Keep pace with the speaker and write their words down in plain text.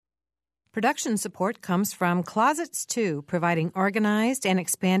Production support comes from Closets 2, providing organized and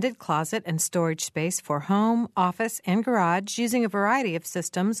expanded closet and storage space for home, office, and garage using a variety of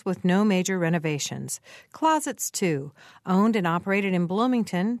systems with no major renovations. Closets 2, owned and operated in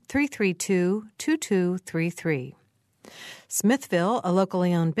Bloomington, 332-2233. Smithville, a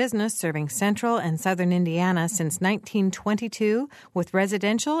locally owned business serving central and southern Indiana since 1922 with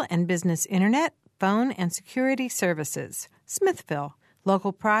residential and business internet, phone, and security services. Smithville.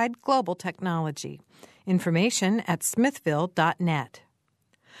 Local pride, global technology. Information at smithville.net.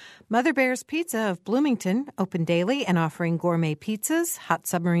 Mother Bear's Pizza of Bloomington, open daily and offering gourmet pizzas, hot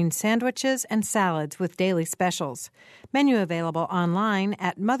submarine sandwiches, and salads with daily specials. Menu available online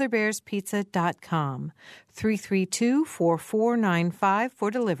at motherbearspizza.com. 332-4495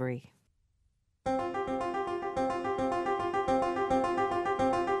 for delivery.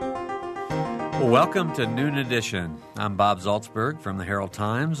 Welcome to Noon Edition. I'm Bob Zaltzberg from the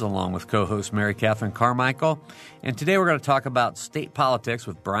Herald-Times, along with co-host Mary Catherine Carmichael. And today we're going to talk about state politics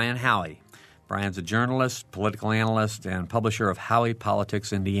with Brian Howey. Brian's a journalist, political analyst, and publisher of Howey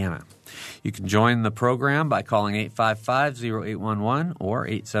Politics Indiana. You can join the program by calling 855-0811 or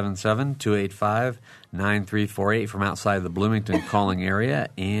 877-285-9348 from outside the Bloomington calling area.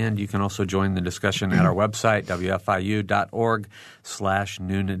 And you can also join the discussion at our website,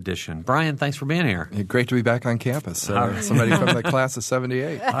 wfiu.org/Noon Edition. Brian, thanks for being here. Great to be back on campus. Somebody from the class of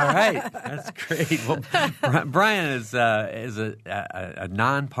 78. All right. That's great. Well, Brian is a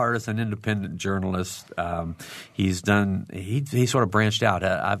nonpartisan independent journalist. He's sort of branched out.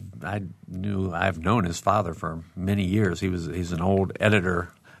 I've known his father for many years. He's an old editor,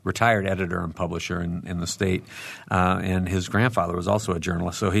 retired editor and publisher in the state, and his grandfather was also a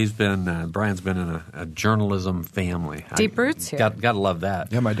journalist. So Brian's been in a journalism family. Deep roots here. Got to love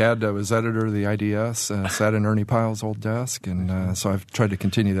that. Yeah, my dad was editor of the IDS, sat in Ernie Pyle's old desk, and so I've tried to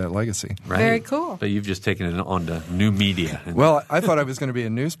continue that legacy. Right. Very cool. But you've just taken it on to new media. Well, I thought I was going to be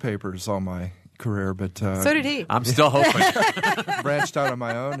in newspapers all my career, but so did he. I'm still hoping. Branched out on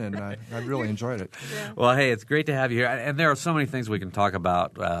my own, and I really enjoyed it. Yeah. Well, hey, it's great to have you here, and there are so many things we can talk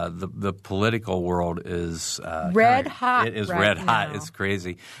about. The political world is red hot. It is right red now. hot. It's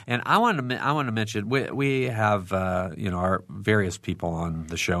crazy, and I want to mention we have our various people on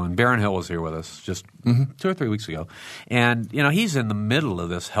the show, and Baron Hill was here with us just 2 or 3 weeks ago, and he's in the middle of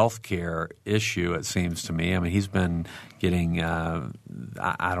this healthcare issue. It seems to me. I mean, he's been getting I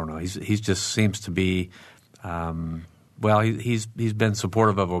don't know. He's just seems to be he's been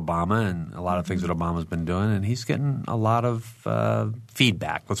supportive of Obama and a lot of things that Obama's been doing, and he's getting a lot of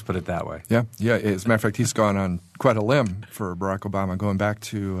feedback. Let's put it that way. Yeah. As a matter of fact, he's gone on quite a limb for Barack Obama, going back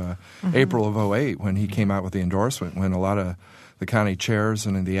to April of 2008 when he came out with the endorsement, when a lot of the county chairs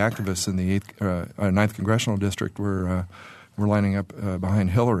and the activists in the 9th Congressional District were lining up behind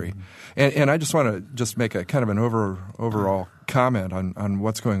Hillary. And I just want to make a kind of an overall comment on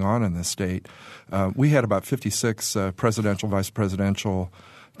what's going on in this state. We had about 56 presidential, vice presidential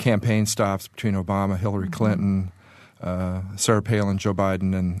campaign stops between Obama, Hillary Clinton, Sarah Palin, Joe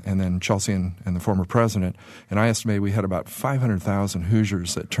Biden, and then Chelsea and the former president. And I estimate we had about 500,000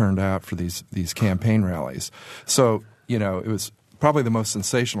 Hoosiers that turned out for these campaign rallies. So, it was probably the most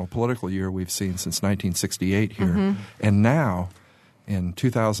sensational political year we've seen since 1968 here. And now, in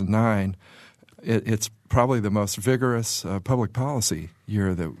 2009, it's probably the most vigorous public policy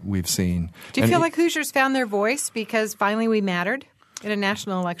year that we've seen. Do you feel like Hoosiers found their voice because finally we mattered in a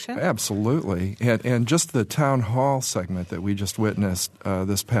national election? Absolutely. And just the town hall segment that we just witnessed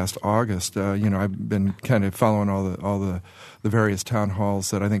this past August, I've been kind of following all the various town halls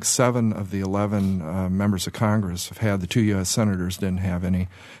that I think 7 of the 11 members of Congress have had. The 2 U.S. senators didn't have any,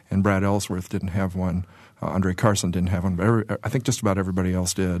 and Brad Ellsworth didn't have one. Andre Carson didn't have one, but I think just about everybody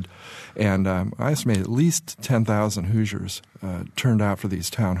else did. And I estimate at least 10,000 Hoosiers turned out for these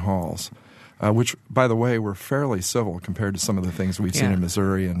town halls. Which, by the way, were fairly civil compared to some of the things we've seen in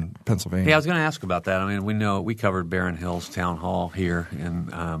Missouri and Pennsylvania. Yeah, I was going to ask about that. I mean, we covered Baron Hill's town hall here,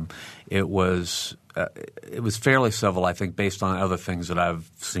 and it was fairly civil, I think, based on other things that I've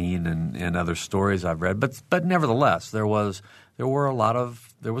seen and other stories I've read. But nevertheless, there was a lot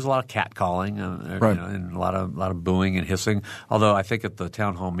of catcalling, right. And a lot of booing and hissing. Although I think at the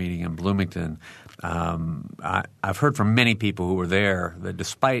town hall meeting in Bloomington, I've heard from many people who were there that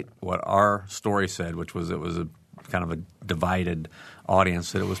despite what our story said, which was it was a kind of a divided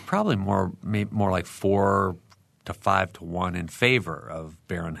audience, that it was probably more like 4 to 5 to 1 in favor of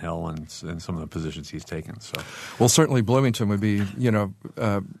Baron Hill and some of the positions he's taken. So, well, certainly Bloomington would be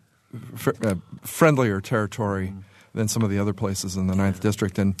friendlier territory than some of the other places in the 9th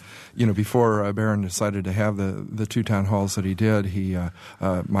District. And, before Barron decided to have the 2 town halls that he did,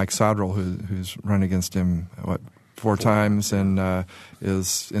 Mike Sodrell, who's run against him, 4 times and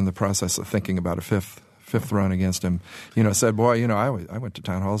is in the process of thinking about a fifth run against him, said, boy, I went to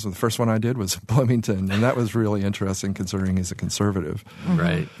town halls, and the first one I did was Bloomington, and that was really interesting considering he's a conservative.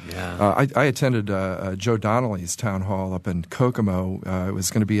 Right, yeah. I attended Joe Donnelly's town hall up in Kokomo. It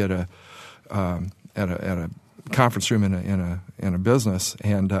was going to be at a conference room in a business,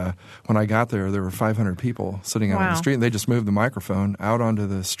 and when I got there were 500 people sitting out on the street, and they just moved the microphone out onto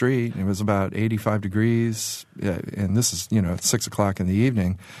the street. It was about 85 degrees, and this is at 6 o'clock in the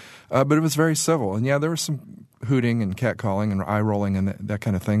evening. But it was very civil. And, there was some hooting and catcalling and eye-rolling and that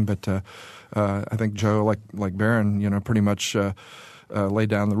kind of thing. But I think Joe, like Barron, pretty much laid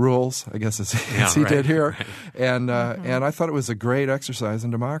down the rules, I guess, as he did here. Right. And I thought it was a great exercise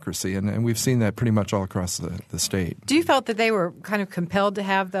in democracy. And we've seen that pretty much all across the state. Do you felt that they were kind of compelled to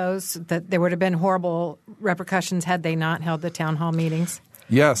have those, that there would have been horrible repercussions had they not held the town hall meetings?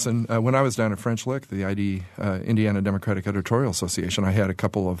 Yes, and when I was down at French Lick, the Indiana Democratic Editorial Association, I had a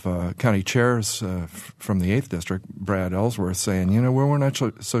couple of county chairs from the 8th District, Brad Ellsworth, saying, we're not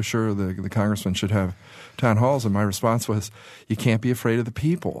so sure the congressman should have town halls. And my response was, you can't be afraid of the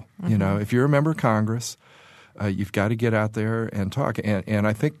people. Mm-hmm. If you're a member of Congress, you've got to get out there and talk. And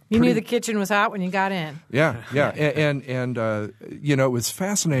I think you knew the kitchen was hot when you got in. Yeah. and it was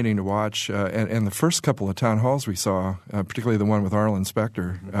fascinating to watch. And the first couple of town halls we saw, particularly the one with Arlen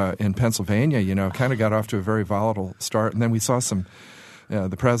Specter in Pennsylvania, kind of got off to a very volatile start. And then we saw some.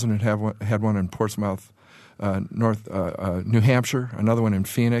 The president had one in Portsmouth, New Hampshire, another one in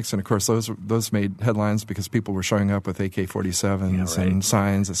Phoenix, and of course those made headlines because people were showing up with AK-47s and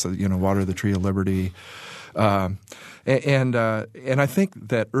signs that said, "Water the Tree of Liberty." And I think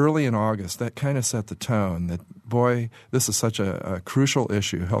that early in August, that kind of set the tone that, boy, this is such a crucial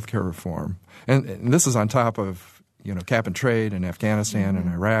issue, healthcare reform. And this is on top of, cap and trade in Afghanistan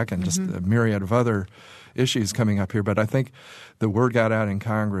and Iraq and just a myriad of other issues coming up here. But I think the word got out in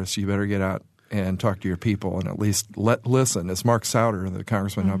Congress, you better get out and talk to your people and at least listen. As Mark Souder, the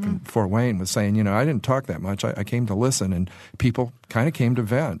congressman up in Fort Wayne, was saying, I didn't talk that much. I came to listen, and people kind of came to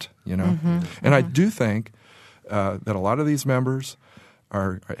vent, And I do think that a lot of these members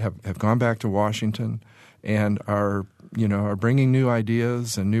have gone back to Washington and are bringing new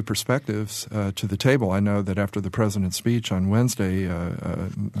ideas and new perspectives to the table. I know that after the president's speech on Wednesday,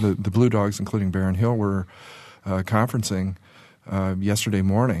 the Blue Dogs, including Barron Hill, were conferencing yesterday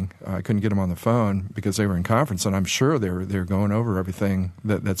morning. I couldn't get them on the phone because they were in conference, and I'm sure they're going over everything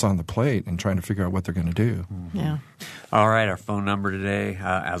that's on the plate and trying to figure out what they're going to do. Yeah. All right, our phone number today,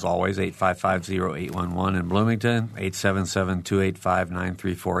 as always, 855-0811 in Bloomington,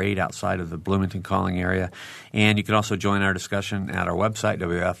 877-285-9348 outside of the Bloomington calling area. And you can also join our discussion at our website,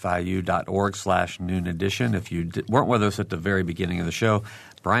 wfiu.org/noon edition. If you weren't with us at the very beginning of the show,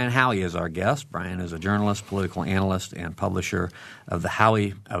 Brian Howey is our guest. Brian is a journalist, political analyst, and publisher of the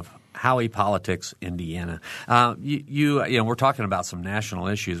Howey Politics Indiana. We're talking about some national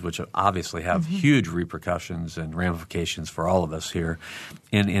issues which obviously have huge repercussions and ramifications for all of us here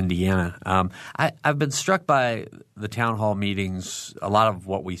in Indiana. I've been struck by the town hall meetings, a lot of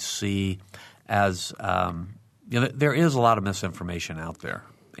what we see as there is a lot of misinformation out there.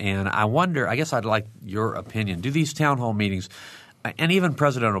 And I wonder, I guess I'd like your opinion. Do these town hall meetings – and even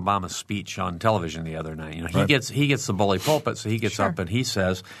President Obama's speech on television the other night, he gets the bully pulpit, so he gets up and he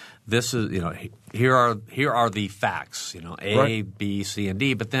says, "This is here are the facts, A, B, C, and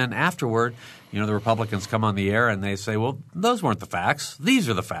D." But then afterward, the Republicans come on the air and they say, "Well, those weren't the facts; these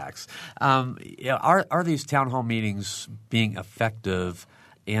are the facts." Are these town hall meetings being effective,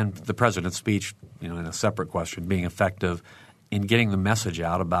 and the president's speech, in a separate question, being effective in getting the message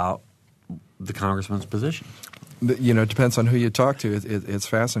out about the congressman's positions? It depends on who you talk to. It's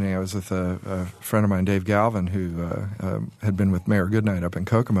fascinating. I was with a friend of mine, Dave Galvin, who had been with Mayor Goodnight up in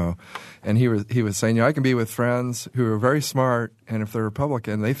Kokomo, and he was saying, I can be with friends who are very smart, and if they're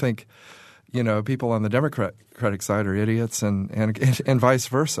Republican, they think, people on the Democratic side are idiots, and vice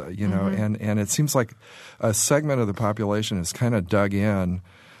versa. And it seems like a segment of the population is kind of dug in.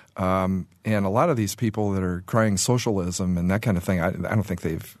 And a lot of these people that are crying socialism and that kind of thing, I don't think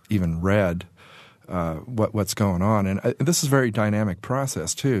they've even read what's going on. And this is a very dynamic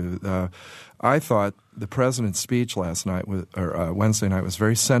process, too. I thought the president's speech Wednesday night was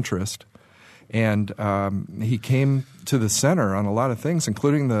very centrist, and he came to the center on a lot of things,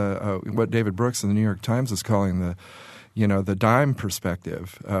 including what David Brooks in the New York Times is calling the dime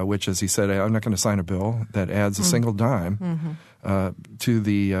perspective, which, as he said, I'm not going to sign a bill that adds a single dime to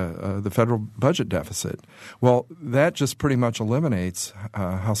the federal budget deficit. Well, that just pretty much eliminates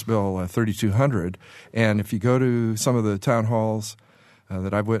House Bill 3200. And if you go to some of the town halls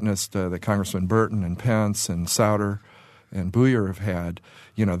that I've witnessed that Congressman Burton and Pence and Souter and Booyer have had,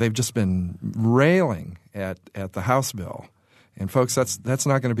 they've just been railing at the House bill. And folks, that's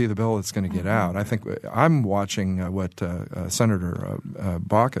not going to be the bill that's going to get out. I think I'm watching what Senator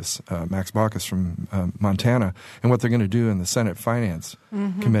Baucus, Max Baucus from Montana, and what they're going to do in the Senate Finance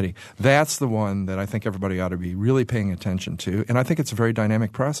Committee. That's the one that I think everybody ought to be really paying attention to. And I think it's a very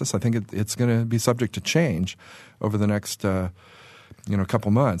dynamic process. I think it's going to be subject to change over the next couple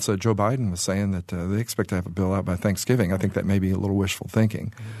months. Joe Biden was saying that they expect to have a bill out by Thanksgiving. I think that may be a little wishful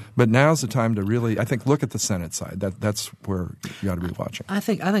thinking. But now's the time to really, I think, look at the Senate side. That's where you ought to be watching. I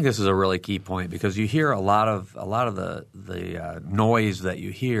think this is a really key point, because you hear a lot of the noise that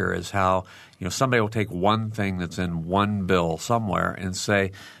you hear is how somebody will take one thing that's in one bill somewhere and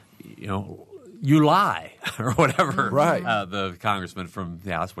say, you lie or whatever. Right. The congressman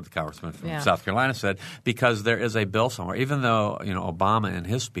that's what the congressman from South Carolina said, because there is a bill somewhere. Even though, Obama in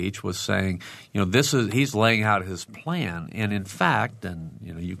his speech was saying, he's laying out his plan. And in fact, and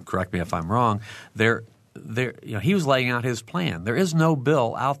you can correct me if I'm wrong, he was laying out his plan. There is no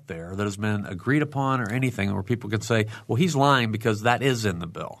bill out there that has been agreed upon or anything where people could say, well, he's lying because that is in the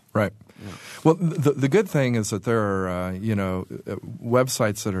bill. Right. Yeah. Well, the good thing is that there are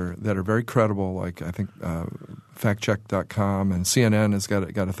websites that are very credible, like I think factcheck.com, and CNN has got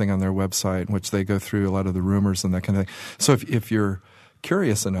a thing on their website in which they go through a lot of the rumors and that kind of thing. So if you're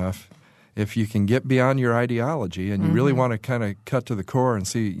curious enough, if you can get beyond your ideology and you really want to kind of cut to the core and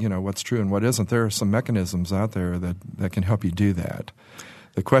see what's true and what isn't, there are some mechanisms out there that can help you do that.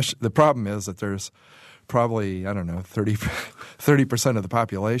 The problem is that there's probably 30% of the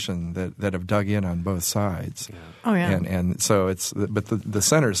population that have dug in on both sides. Yeah. Oh yeah. And so but the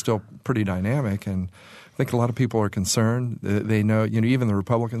center is still pretty dynamic, and I think a lot of people are concerned. They know, even the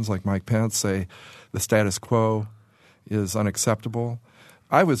Republicans like Mike Pence say the status quo is unacceptable.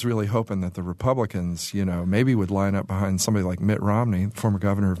 I was really hoping that the Republicans, maybe would line up behind somebody like Mitt Romney, former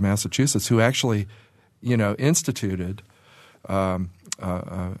governor of Massachusetts, who actually, instituted a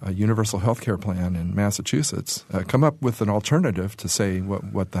universal health care plan in Massachusetts, come up with an alternative to say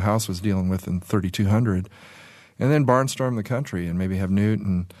what the House was dealing with in 3200, and then barnstorm the country and maybe have Newt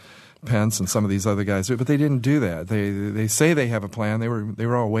and Pence and some of these other guys do it. But they didn't do that. They say they have a plan. They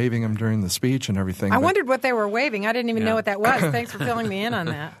were all waving them during the speech and everything. I wondered what they were waving. I didn't even know what that was. Thanks for filling me in on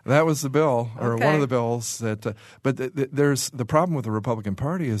that. That was the bill, or one of the bills that. But there's the problem with the Republican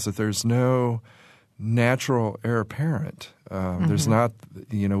Party is that there's no natural heir apparent. There's not,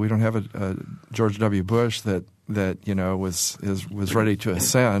 we don't have a George W. Bush that was ready to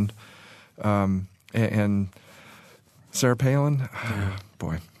ascend, and Sarah Palin,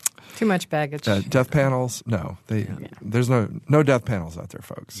 boy, too much baggage. Death panels, no, there's no death panels out there,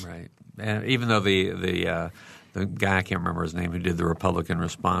 folks. Right, and even though the guy, I can't remember his name, who did the Republican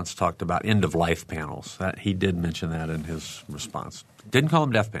response, talked about end-of-life panels. He did mention that in his response. Didn't call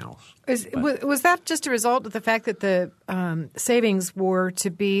them death panels. Was that just a result of the fact that the savings were to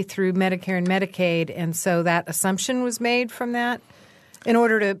be through Medicare and Medicaid, and so that assumption was made from that in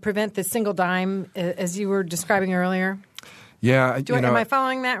order to prevent the single dime, as you were describing earlier? Yeah. Am I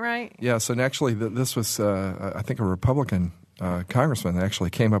following that right? Yes, and actually this was, I think, a Republican congressman that actually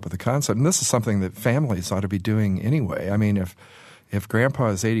came up with the concept. And this is something that families ought to be doing anyway. I mean, if Grandpa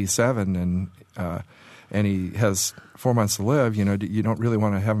is 87 and he has 4 months to live, you don't really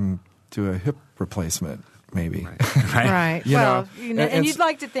want to have him do a hip replacement, maybe. Right. Well, and you'd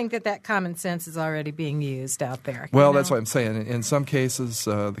like to think that common sense is already being used out there. Well, that's what I'm saying. In some cases,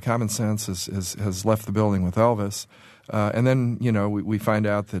 the common sense has left the building with Elvis. And then, we find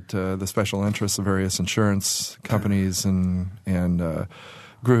out that the special interests of various insurance companies and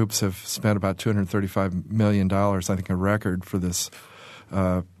groups have spent about $235 million, I think a record for this,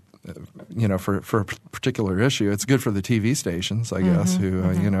 for a particular issue. It's good for the TV stations, I guess, who,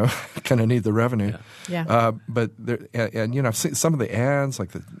 kind of need the revenue. Yeah. But I've seen some of the ads, like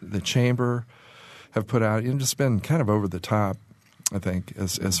the Chamber have put out, just been kind of over the top, I think,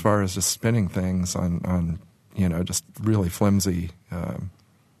 as far as just spinning things on just really flimsy,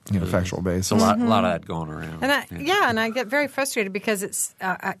 factual basis. A lot of that going around. And and I get very frustrated because it's,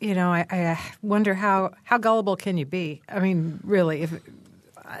 I wonder how gullible can you be? I mean, really,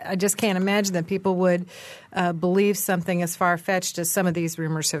 I just can't imagine that people would believe something as far-fetched as some of these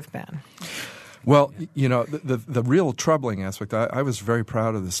rumors have been. Well, you know, the real troubling aspect, I was very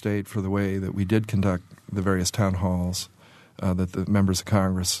proud of the state for the way that we did conduct the various town halls that the members of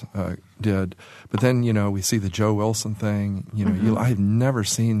Congress did. But then, you know, we see the Joe Wilson thing. You know, I've never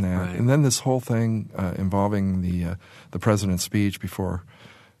seen that. Right. And then this whole thing involving the president's speech before,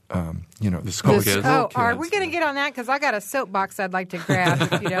 you know. The school kids. Are we going to get on that? Because I got a soapbox I'd like to grab,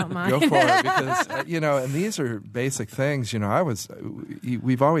 if you don't mind. Go for it, because you know, and these are basic things. You know,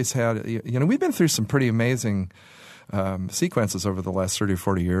 we've always had. You know, we've been through some pretty amazing sequences over the last 30 or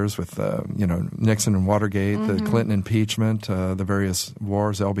 40 years with you know, Nixon and Watergate, the Clinton impeachment, the various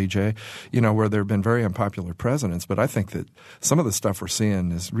wars, LBJ. You know, where there have been very unpopular presidents. But I think that some of the stuff we're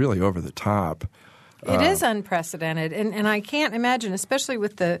seeing is really over the top. It is unprecedented, and I can't imagine, especially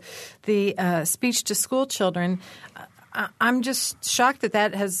with the speech to school children. I'm just shocked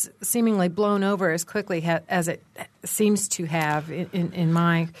that has seemingly blown over as quickly as it seems to have in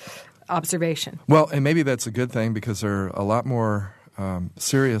my observation. Well, and maybe that's a good thing, because there are a lot more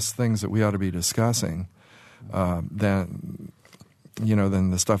serious things that we ought to be discussing than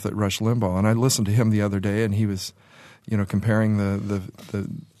the stuff that Rush Limbaugh. And I listened to him the other day, and he was, you know, comparing the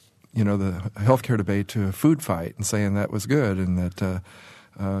healthcare debate to a food fight and saying that was good, and that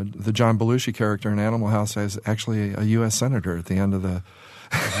the John Belushi character in Animal House is actually a U.S. senator at the end of the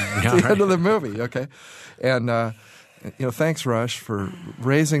end of the movie. Okay, and you know, thanks, Rush, for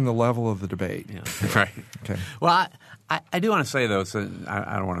raising the level of the debate. Yeah, right. Okay. Well, I do want to say, though, so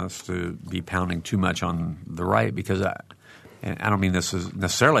I don't want us to be pounding too much on the right, because and I don't mean this as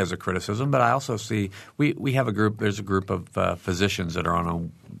necessarily as a criticism, but I also see we have a group. There's a group of physicians that are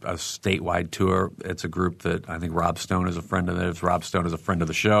on a statewide tour. It's a group that I think Rob Stone is a friend of theirs. Rob Stone is a friend of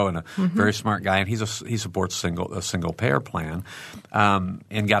the show and a very smart guy, and he supports a single payer plan,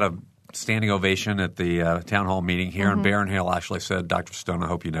 and got a standing ovation at the town hall meeting here. And Barron Hill actually said, "Dr. Stone, I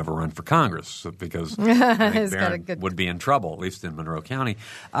hope you never run for Congress," because I think Barron would be in trouble, at least in Monroe County.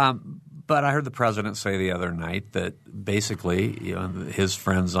 But I heard the president say the other night that basically, you know, his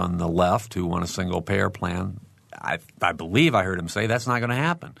friends on the left who want a single payer plan, I believe I heard him say that's not going to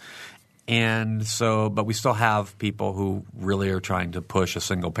happen. And so, but we still have people who really are trying to push a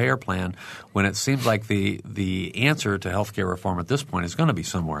single payer plan, when it seems like the answer to healthcare reform at this point is going to be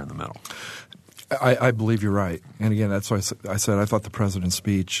somewhere in the middle. I believe you're right. And again, that's why I said I thought the president's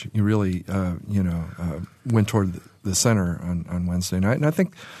speech really went toward the center on Wednesday night. And I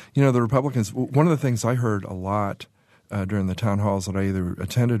think, you know, the Republicans, one of the things I heard a lot during the town halls that I either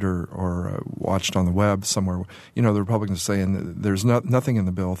attended or watched on the web somewhere, you know, the Republicans saying that there's nothing in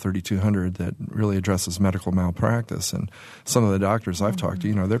the bill 3200 that really addresses medical malpractice. And some of the doctors I've talked to,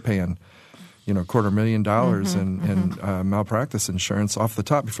 you know, they're paying, you know, $250,000 in malpractice insurance off the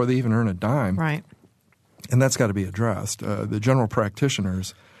top before they even earn a dime. Right. And that's got to be addressed. The general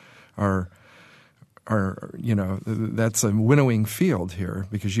practitioners are you know, that's a winnowing field here,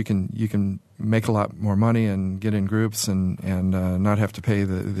 because you can make a lot more money and get in groups and not have to pay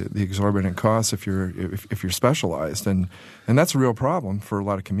the exorbitant costs if you're specialized, and that's a real problem for a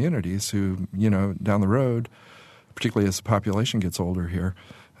lot of communities who, you know, down the road, particularly as the population gets older here,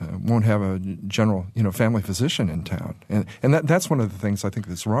 won't have a general, you know, family physician in town, and that's one of the things I think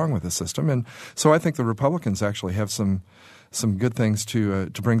that's wrong with the system. And so I think the Republicans actually have some good things to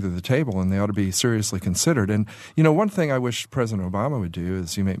bring to the table, and they ought to be seriously considered. And, you know, one thing I wish President Obama would do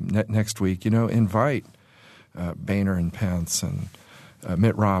is next week, you know, invite Boehner and Pence and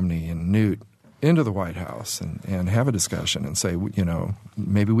Mitt Romney and Newt into the White House and have a discussion and say, you know,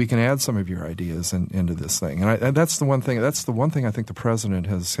 maybe we can add some of your ideas into this thing. And that's the one thing I think the president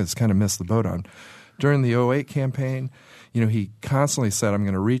has kind of missed the boat on. During the 2008 campaign, you know, he constantly said, I'm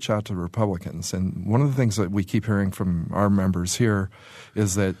going to reach out to the Republicans. And one of the things that we keep hearing from our members here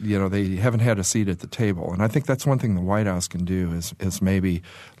is that, you know, they haven't had a seat at the table. And I think that's one thing the White House can do is maybe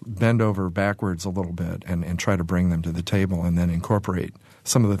bend over backwards a little bit and try to bring them to the table, and then incorporate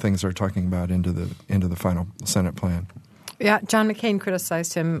some of the things they're talking about into the final Senate plan. Yeah, John McCain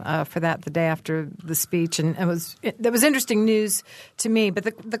criticized him for that the day after the speech, and that was interesting news to me. But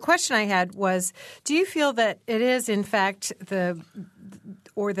the question I had was, do you feel that it is in fact that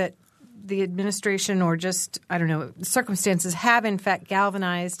the administration, or just, I don't know, circumstances have in fact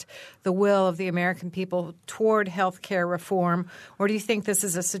galvanized the will of the American people toward health care reform, or do you think this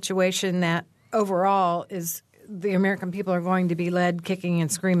is a situation that overall is the American people are going to be led kicking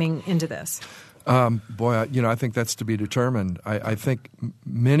and screaming into this? Boy, you know, I think that's to be determined. I think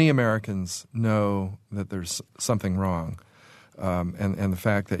many Americans know that there's something wrong, and the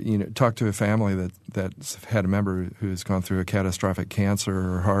fact that, you know, talk to a family that's had a member who's gone through a catastrophic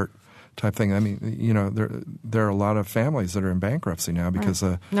cancer or heart type thing. I mean, there are a lot of families that are in bankruptcy now because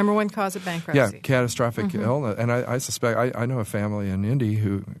number one cause of bankruptcy. Yeah, catastrophic illness. And I suspect I know a family in Indy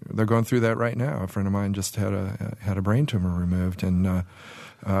who they're going through that right now. A friend of mine just had a brain tumor removed, and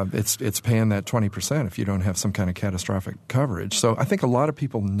it's paying that 20% if you don't have some kind of catastrophic coverage. So I think a lot of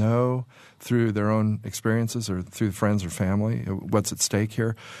people know through their own experiences or through friends or family what's at stake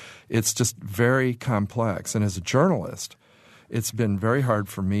here. It's just very complex. And as a journalist, it's been very hard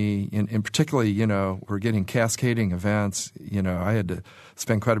for me, and particularly, we're getting cascading events. I had to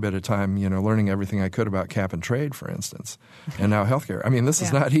spend quite a bit of time, learning everything I could about cap and trade, for instance, and now healthcare. I mean, this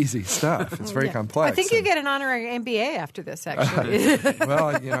is not easy stuff. It's very complex. I think you get an honorary MBA after this, actually. Well,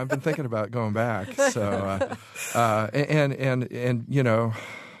 I've been thinking about going back. So, a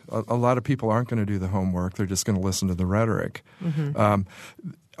lot of people aren't going to do the homework. They're just going to listen to the rhetoric. Mm-hmm.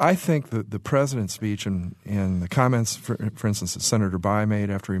 I think that the president's speech and the comments, for instance, that Senator Bayh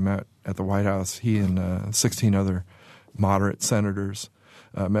made after he met at the White House, he and 16 other moderate senators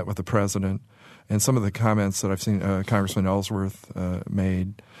met with the president, and some of the comments that I've seen Congressman Ellsworth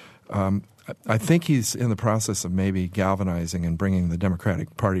made, I think he's in the process of maybe galvanizing and bringing the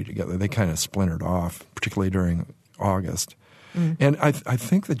Democratic Party together. They kind of splintered off, particularly during August. Mm. And I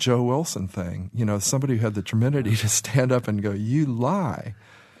think the Joe Wilson thing, somebody who had the temerity to stand up and go, "You lie."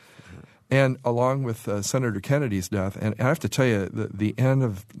 And along with Senator Kennedy's death, and I have to tell you, the end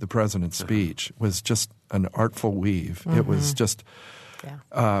of the president's speech was just an artful weave. Mm-hmm. It was just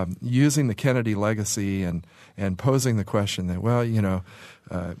using the Kennedy legacy and posing the question that,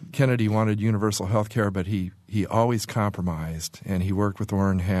 Kennedy wanted universal health care, but he always compromised, and he worked with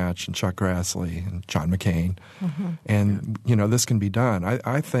Orrin Hatch and Chuck Grassley and John McCain. Mm-hmm. And, this can be done.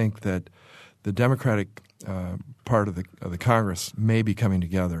 I think that the Democratic part of the Congress may be coming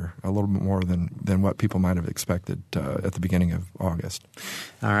together a little bit more than what people might have expected at the beginning of August.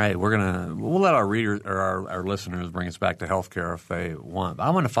 All right, we'll let our readers or our listeners bring us back to healthcare if they want. I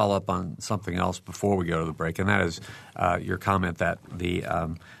want to follow up on something else before we go to the break, and that is your comment that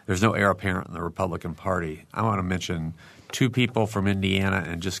there's no heir apparent in the Republican Party. I want to mention two people from Indiana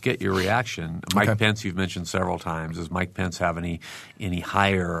and just get your reaction. Mike Pence, you've mentioned several times. Does Mike Pence have any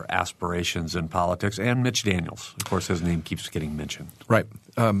higher aspirations in politics? And Mitch Daniels. Of course, his name keeps getting mentioned. Right.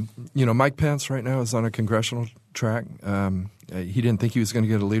 Mike Pence right now is on a congressional track. He didn't think he was going to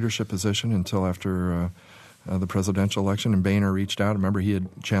get a leadership position until after the presidential election, and Boehner reached out. Remember, he had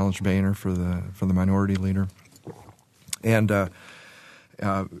challenged Boehner for the minority leader. And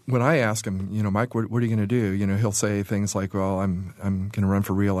when I ask him, Mike, what are you going to do? He'll say things like, "Well, I'm going to run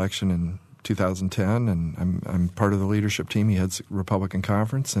for re-election in 2010, and I'm part of the leadership team." He heads Republican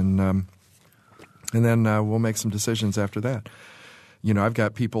conference, and then we'll make some decisions after that. I've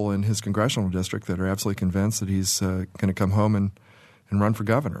got people in his congressional district that are absolutely convinced that he's going to come home and run for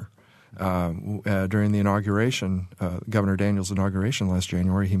governor. During the inauguration, Governor Daniels' inauguration last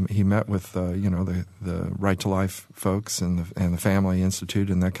January, he met with the Right to Life folks and the Family Institute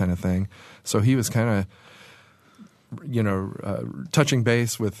and that kind of thing. So he was kind of touching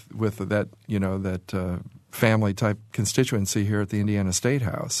base with that that family type constituency here at the Indiana State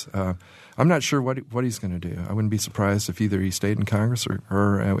House. I'm not sure what he's going to do. I wouldn't be surprised if either he stayed in Congress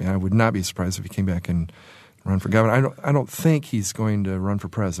or I would not be surprised if he came back and run for governor. I don't think he's going to run for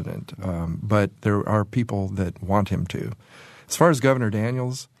president, but there are people that want him to. As far as Governor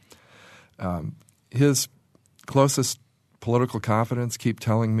Daniels, his closest political confidants keep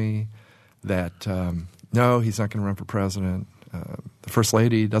telling me that no, he's not going to run for president. The First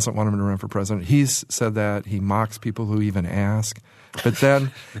Lady doesn't want him to run for president. He's said that. He mocks people who even ask. But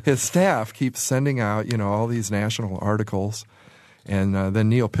then his staff keeps sending out, all these national articles. And then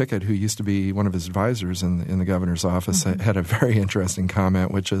Neil Pickett, who used to be one of his advisors in the governor's office, had a very interesting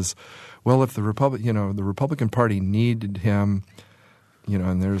comment, which is, well, if the Republican Party needed him,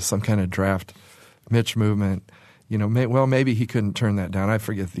 and there's some kind of draft Mitch movement, maybe he couldn't turn that down. I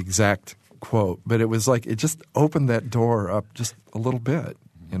forget the exact quote, but it was like it just opened that door up just a little bit,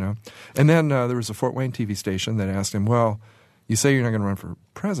 And then there was a Fort Wayne TV station that asked him, well, you say you're not going to run for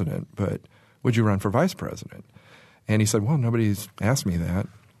president, but would you run for vice president? And he said, well, nobody's asked me that.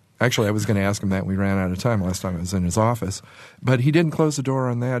 Actually, I was going to ask him that. We ran out of time last time I was in his office. But he didn't close the door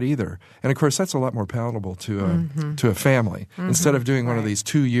on that either. And, of course, that's a lot more palatable to a family. Mm-hmm. Instead of doing one of these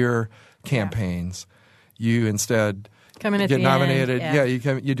 2-year campaigns, you instead get nominated.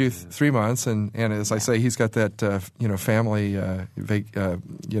 You do 3 months. And as I say, he's got that, family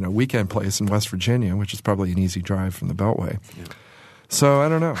weekend place in West Virginia, which is probably an easy drive from the Beltway. Yeah. So I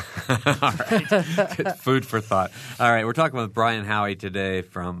don't know. All right. Good food for thought. All right. We're talking with Brian Howey today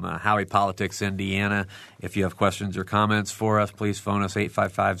from Howey Politics, Indiana. If you have questions or comments for us, please phone us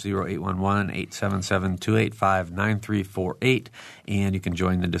 855-0811, 877-285-9348. And you can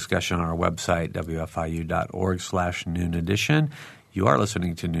join the discussion on our website, wfiu.org/Noon Edition. You are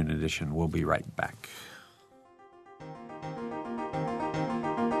listening to Noon Edition. We'll be right back.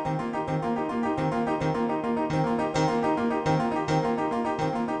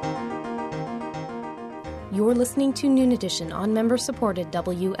 You're listening to Noon Edition on member-supported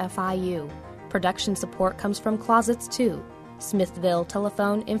WFIU. Production support comes from Closets 2, Smithville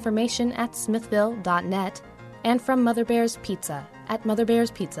telephone information at smithville.net, and from Mother Bear's Pizza at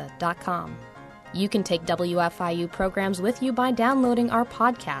motherbearspizza.com. You can take WFIU programs with you by downloading our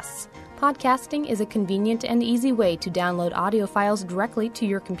podcasts. Podcasting is a convenient and easy way to download audio files directly to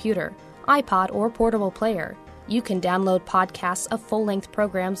your computer, iPod, or portable player. You can download podcasts of full-length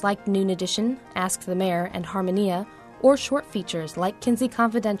programs like Noon Edition, Ask the Mayor, and Harmonia, or short features like Kinsey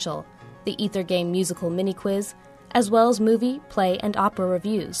Confidential, the Ether Game musical mini-quiz, as well as movie, play, and opera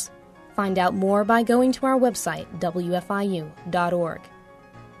reviews. Find out more by going to our website, wfiu.org.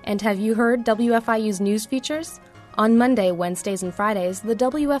 And have you heard WFIU's news features? On Monday, Wednesdays, and Fridays, the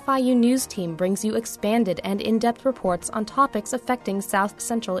WFIU News Team brings you expanded and in-depth reports on topics affecting South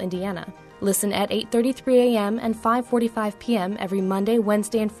Central Indiana. Listen at 8:33 a.m. and 5:45 p.m. every Monday,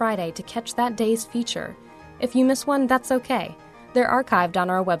 Wednesday, and Friday to catch that day's feature. If you miss one, that's okay. They're archived on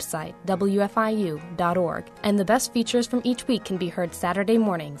our website, wfiu.org, and the best features from each week can be heard Saturday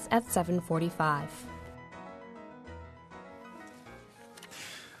mornings at 7:45.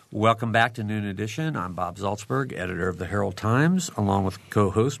 Welcome back to Noon Edition. I'm Bob Zaltzberg, editor of the Herald Times, along with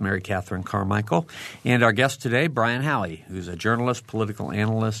co-host Mary Catherine Carmichael, and our guest today, Brian Howey, who's a journalist, political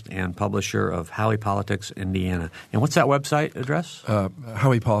analyst, and publisher of Howey Politics, Indiana. And what's that website address?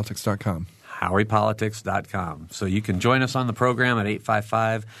 HoweyPolitics.com. HoweyPolitics.com. So you can join us on the program at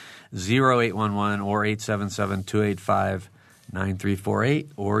 855-0811 or 877-285-9348,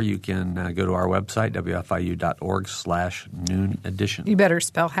 or you can go to our website, wfiu.org/Noon Edition. You better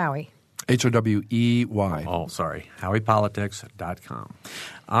spell Howey. HOWEY. Oh, sorry. HoweyPolitics.com.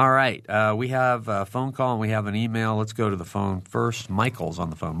 All right. We have a phone call and we have an email. Let's go to the phone first. Michael's on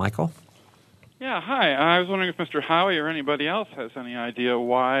the phone. Michael? Yeah, hi. I was wondering if Mr. Howey or anybody else has any idea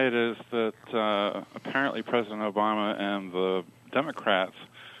why it is that apparently President Obama and the Democrats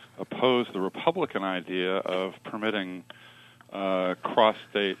oppose the Republican idea of permitting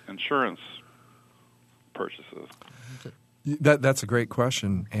cross-state insurance purchases. That's a great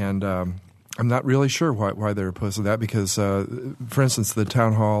question, and I'm not really sure why they're opposed to that because, for instance, the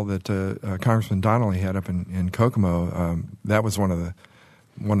town hall that Congressman Donnelly had up in Kokomo, that was one of the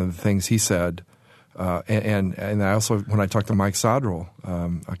things he said. And I also, when I talked to Mike Sodrell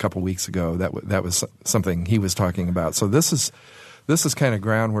a couple weeks ago, that was something he was talking about. So this is kind of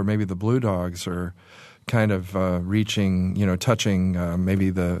ground where maybe the Blue Dogs are kind of reaching, touching maybe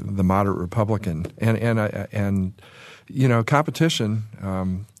the moderate Republican, and competition,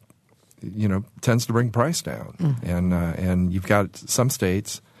 tends to bring price down, and you've got some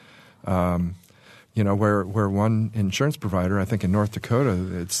states. Where one insurance provider, I think in North Dakota,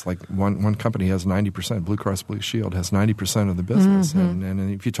 it's like one company has 90%. Blue Cross Blue Shield has 90% of the business,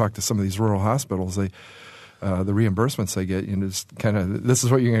 and if you talk to some of these rural hospitals, the reimbursements they get, it's kind of this is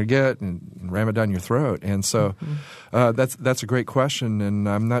what you're going to get, and ram it down your throat. And so that's a great question, and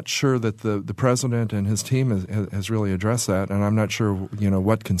I'm not sure that the president and his team has really addressed that, and I'm not sure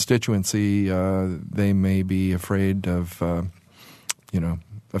what constituency they may be afraid of,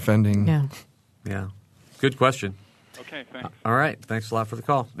 offending. Yeah. Good question. Okay, thanks. All right. Thanks a lot for the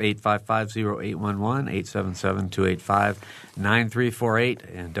call. 855-0811, 877-285-9348,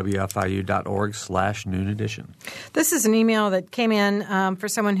 and wfiu.org/Noon Edition. This is an email that came in for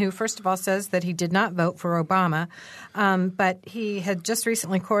someone who, first of all, says that he did not vote for Obama, but he had just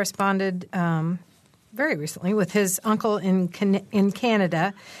recently corresponded very recently with his uncle in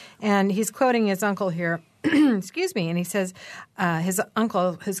Canada, and he's quoting his uncle here. Excuse me. And he says, his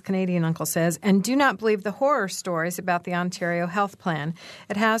Canadian uncle says, and do not believe the horror stories about the Ontario Health Plan.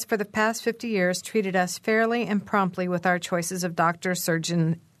 It has for the past 50 years treated us fairly and promptly with our choices of doctors,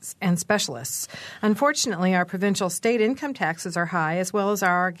 surgeons, and specialists. Unfortunately, our provincial state income taxes are high, as well as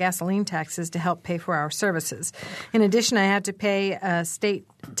our gasoline taxes to help pay for our services. In addition, I had to pay a state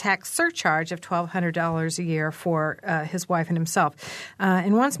tax surcharge of $1,200 a year for his wife and himself.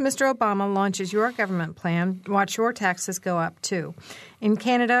 And once Mr. Obama launches your government plan, watch your taxes go up too. In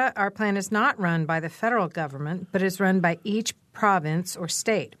Canada, our plan is not run by the federal government, but is run by each province or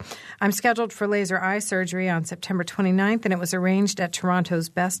state. I'm scheduled for laser eye surgery on September 29th, and it was arranged at Toronto's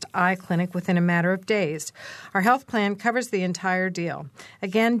Best Eye Clinic within a matter of days. Our health plan covers the entire deal.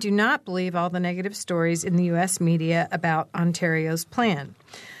 Again, do not believe all the negative stories in the U.S. media about Ontario's plan.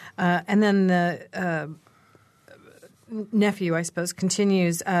 And then the nephew, I suppose,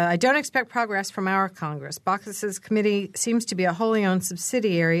 continues, I don't expect progress from our Congress. Baucus's committee seems to be a wholly owned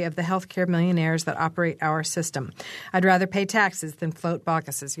subsidiary of the healthcare millionaires that operate our system. I'd rather pay taxes than float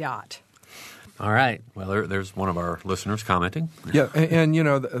Baucus's yacht. All right. Well, there's one of our listeners commenting. Yeah, and you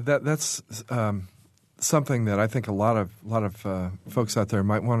know, that's something that I think a lot of folks out there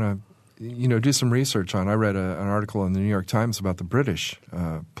might want to do some research on. I read an article in the New York Times about the British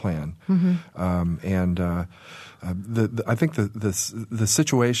plan, I think the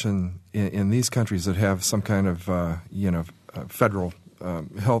situation in these countries that have some kind of federal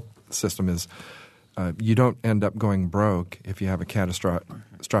health system is you don't end up going broke if you have a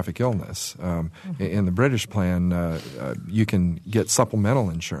catastrophic illness. In the British plan, you can get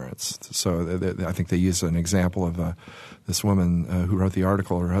supplemental insurance. So I think they use an example of this woman who wrote the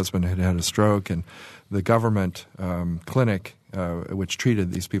article. Her husband had had a stroke, and the government clinic which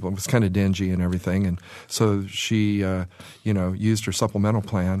treated these people, it was kind of dingy and everything, and so she used her supplemental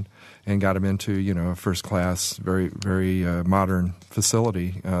plan and got him into a first class, very very modern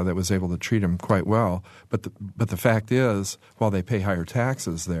facility that was able to treat him quite well. But the fact is, while they pay higher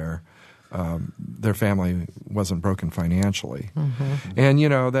taxes there, their family wasn't broken financially, and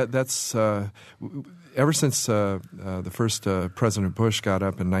that's. Ever since the first President Bush got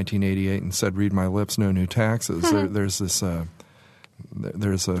up in 1988 and said, "Read my lips, no new taxes,"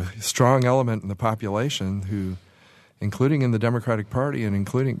 there's a strong element in the population who, including in the Democratic Party and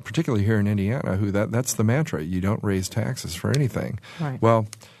including particularly here in Indiana, who that's the mantra: you don't raise taxes for anything. Right. Well,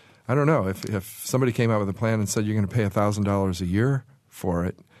 I don't know if somebody came out with a plan and said you're going to pay $1,000 a year for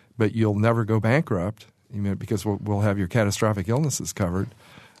it, but you'll never go bankrupt, because we'll have your catastrophic illnesses covered.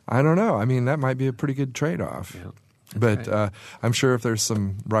 I don't know. I mean, that might be a pretty good trade-off. Yeah, but right. I'm sure if there's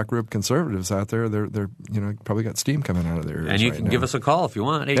some rock group conservatives out there, they're probably got steam coming out of their ears. And you right can now. give us a call if you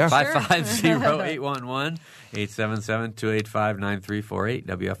want. 855-0811, 877-285-9348,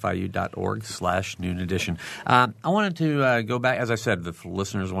 WFIU.org/noon edition. I wanted to go back, as I said, if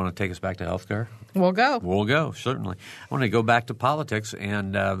listeners want to take us back to healthcare. We'll go. We'll go, certainly. I want to go back to politics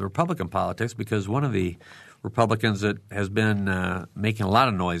and the Republican politics, because one of the Republicans that has been making a lot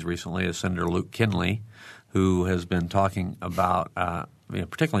of noise recently is Senator Luke Kinley, who has been talking about,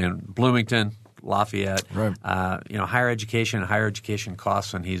 particularly in Bloomington, Lafayette, right. Higher education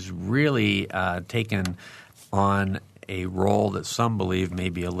costs, and he's really taken on a role that some believe may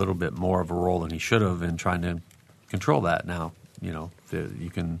be a little bit more of a role than he should have in trying to control that. Now, you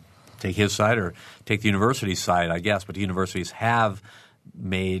can take his side or take the university's side, I guess, but the universities have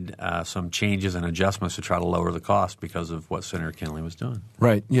made some changes and adjustments to try to lower the cost because of what Senator Kinley was doing.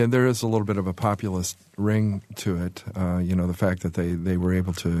 Right. Yeah, there is a little bit of a populist ring to it. The fact that they were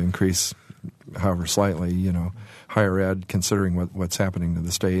able to increase, however slightly, higher ed, considering what's happening to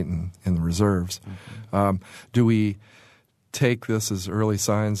the state and the reserves. Mm-hmm. Do we take this as early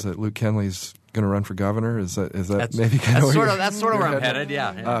signs that Luke Kinley's going to run for governor? Is that maybe kind of that's sort of where I'm headed?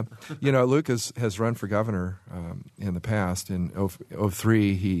 Yeah. Luke has run for governor in the past. In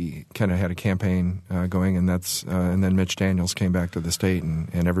 2003, he kind of had a campaign going, and and then Mitch Daniels came back to the state,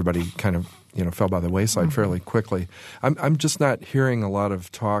 and everybody kind of fell by the wayside fairly quickly. I'm just not hearing a lot of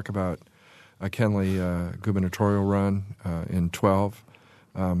talk about a Kinley gubernatorial run in 2012.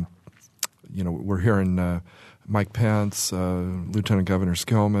 We're hearing Mike Pence, Lieutenant Governor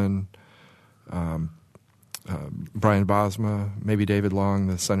Skillman, Brian Bosma, maybe David Long,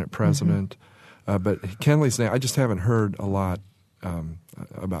 the Senate president. But Kinley's name, I just haven't heard a lot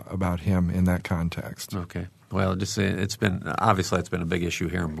about him in that context. Okay. Well, it's been a big issue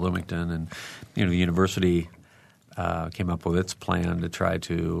here in Bloomington, and the university came up with its plan to try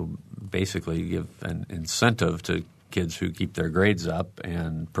to basically give an incentive to kids who keep their grades up,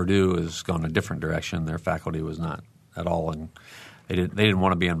 and Purdue has gone a different direction. Their faculty was not at all, and they didn't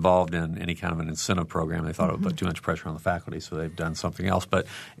want to be involved in any kind of an incentive program. They thought it would put too much pressure on the faculty, so they've done something else. But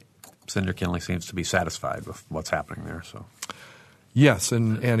Senator Kinley seems to be satisfied with what's happening there. So. Yes,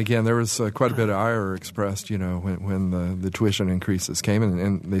 and again, there was quite a bit of ire expressed, when the tuition increases came,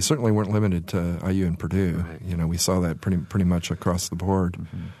 and they certainly weren't limited to IU and Purdue. Right. We saw that pretty much across the board.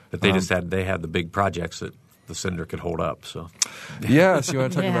 Mm-hmm. But they had the big projects that the senator could hold up. So. Yes, you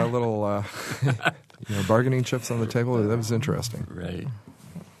want to talk about little bargaining chips on the table? That was interesting. Right.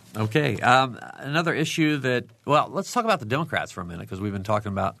 Okay. Another issue let's talk about the Democrats for a minute, because we've been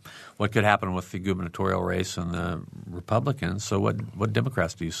talking about what could happen with the gubernatorial race and the Republicans. So what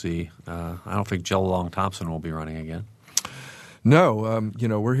Democrats do you see? I don't think Jill Long Thompson will be running again. No.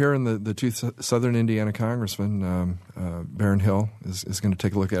 We're hearing the two Southern Indiana congressmen, Barron Hill is going to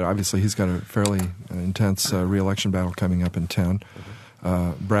take a look at it. Obviously, he's got a fairly intense re-election battle coming up in 10.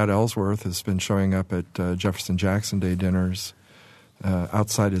 Brad Ellsworth has been showing up at Jefferson-Jackson Day dinners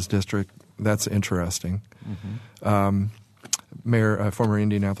outside his district. That's interesting. Former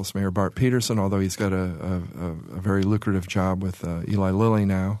Indianapolis Mayor Bart Peterson, although he's got a very lucrative job with Eli Lilly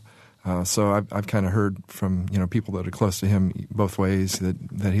now. So I've kind of heard from people that are close to him both ways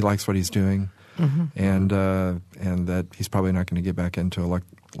that he likes what he's doing, and that he's probably not going to get back into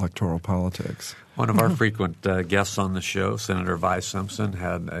electoral politics. One of our frequent guests on the show, Senator Vi Simpson,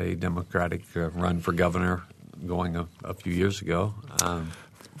 had a Democratic run for governor going a few years ago.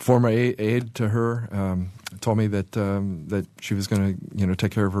 Former aide to her told me that she was going to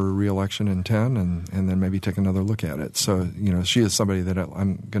take care of her re-election in 10 and then maybe take another look at it. So she is somebody that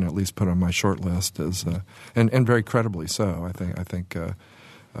I'm going to at least put on my short list as and very credibly so. I think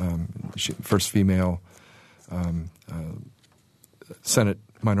she, first female Senate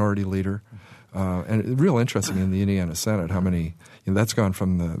minority leader. And real interesting in the Indiana Senate how many that's gone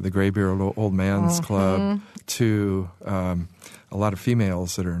from the graybeard old man's club to a lot of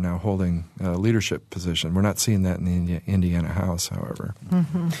females that are now holding leadership position. We're not seeing that in the Indiana House, however.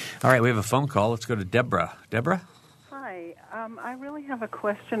 All right, we have a phone call. Let's go to Deborah. Deborah? Hi. I really have a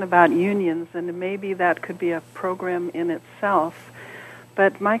question about unions, and maybe that could be a program in itself.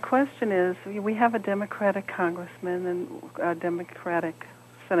 But my question is, we have a Democratic congressman and a Democratic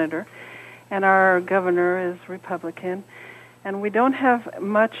senator, and our governor is Republican, and we don't have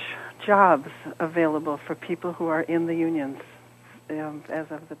much jobs available for people who are in the unions as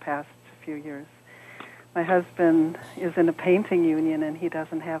of the past few years. My husband is in a painting union, and he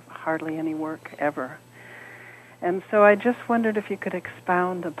doesn't have hardly any work ever. And so I just wondered if you could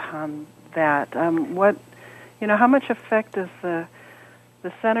expound upon that. How much effect does the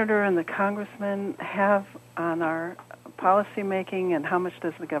senator and the congressman have on our policy making, and how much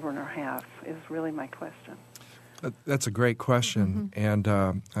does the governor have, is really my question. That's a great question. And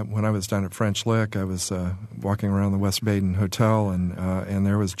when I was down at French Lick, I was walking around the West Baden Hotel, and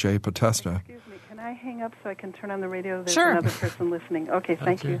there was Jay Potesta. Excuse me, can I hang up so I can turn on the radio? There's Sure. another person listening. Okay,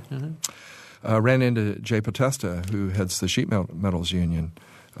 thank you. Ran into Jay Potesta, who heads the sheet metals union.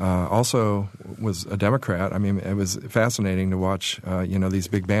 Also was a Democrat. I mean, it was fascinating to watch, these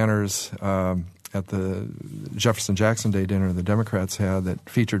big banners at the Jefferson-Jackson Day dinner the Democrats had that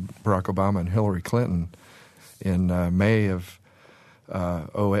featured Barack Obama and Hillary Clinton in May of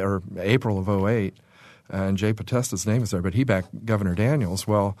April of 2008. And Jay Potesta's name is there, but he backed Governor Daniels.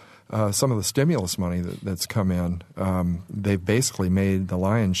 Well, some of the stimulus money that's come in, they've basically made the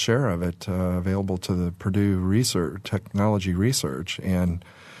lion's share of it available to the Purdue technology research. And,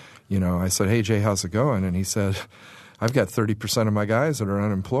 I said, hey, Jay, how's it going? And he said, I've got 30% of my guys that are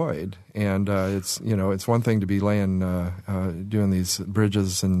unemployed. And it's one thing to be doing these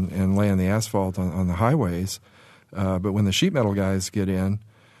bridges and laying the asphalt on the highways. But when the sheet metal guys get in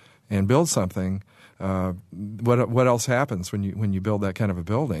and build something, what else happens when you build that kind of a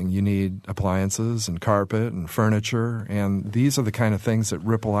building? You need appliances and carpet and furniture, and these are the kind of things that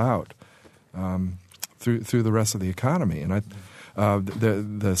ripple out through the rest of the economy. And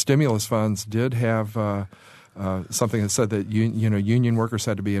the stimulus funds did have something that said that union workers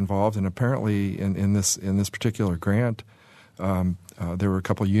had to be involved, and apparently in this particular grant, there were a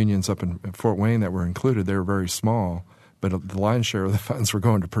couple of unions up in Fort Wayne that were included. They were very small. But the lion's share of the funds were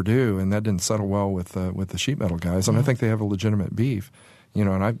going to Purdue, and that didn't settle well with the sheet metal guys. And I think they have a legitimate beef,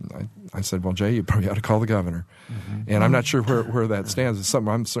 And I said, well, Jay, you probably ought to call the governor. And I'm not sure where that stands. It's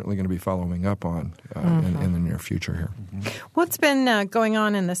something I'm certainly going to be following up on in the near future here. What's been going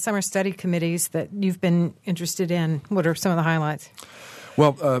on in the summer study committees that you've been interested in? What are some of the highlights?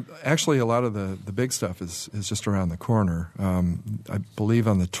 Well, actually, a lot of the big stuff is just around the corner. I believe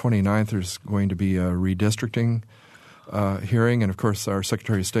on the 29th there's going to be a redistricting hearing, and of course our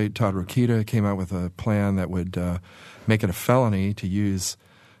Secretary of State, Todd Rokita, came out with a plan that would make it a felony to use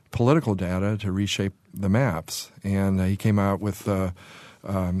political data to reshape the maps. And he came out with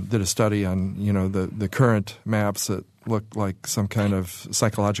did a study on the current maps that looked like some kind of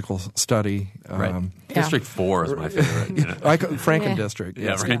psychological study. Right. District 4 is my favorite. Franken District.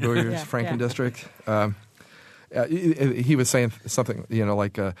 Yeah, Steve Boyer's Franken District. he was saying something,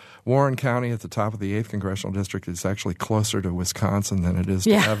 like Warren County at the top of the 8th Congressional District is actually closer to Wisconsin than it is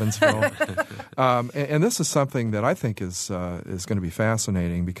to Evansville. And this is something that I think is going to be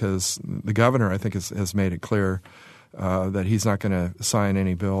fascinating because the governor, I think, has made it clear that he's not going to sign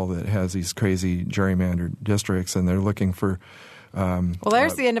any bill that has these crazy gerrymandered districts, and they're looking for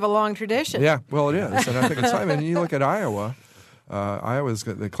there's the end of a long tradition. Yeah, well, it is. And I think it's time. And you look at Iowa. Iowa's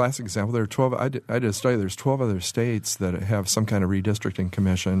the classic example. There are 12. I did a study. There's 12 other states that have some kind of redistricting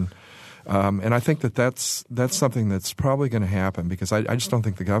commission, and I think that's something that's probably going to happen because I just don't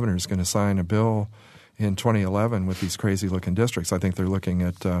think the governor is going to sign a bill in 2011 with these crazy looking districts. I think they're looking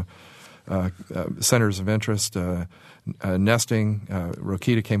at centers of interest, nesting.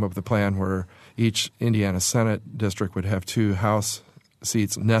 Rokita came up with a plan where each Indiana Senate district would have 2 House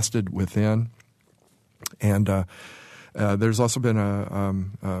seats nested within. And there's also been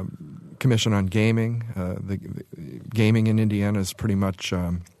a commission on gaming. The gaming in Indiana is pretty much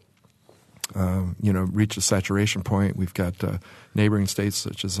reached a saturation point. We've got neighboring states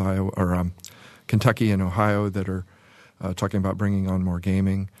such as Kentucky and Ohio that are talking about bringing on more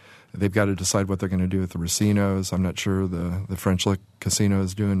gaming. They've got to decide what they're going to do with the racinos. I'm not sure the French Lick Casino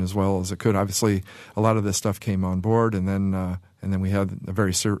is doing as well as it could. Obviously, a lot of this stuff came on board, and then we had a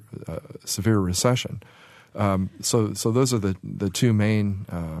very severe recession. So those are the 2 main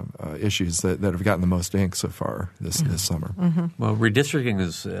issues that have gotten the most ink so far this summer. Mm-hmm. Well, redistricting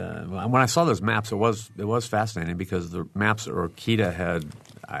is when I saw those maps, it was fascinating because the maps that Rokita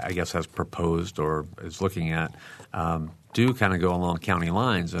has proposed or is looking at do kind of go along county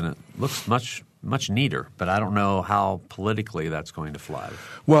lines, and it looks much neater. But I don't know how politically that's going to fly.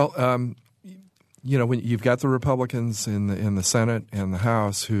 Well, when you've got the Republicans in the Senate and the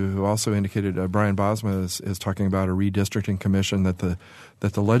House who also indicated Brian Bosma is talking about a redistricting commission that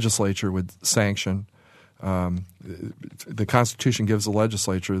the legislature would sanction. The Constitution gives the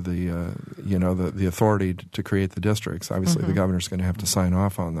legislature the authority to create the districts. Obviously, the governor's going to have to sign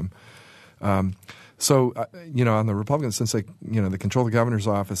off on them. So, on the Republicans, since they control the governor's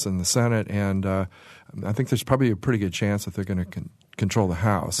office and the Senate, and I think there's probably a pretty good chance that they're going to control the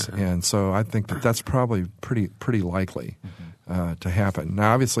House, and so I think that's probably pretty likely to happen.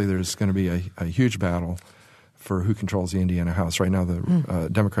 Now, obviously, there's going to be a huge battle for who controls the Indiana House. Right now, the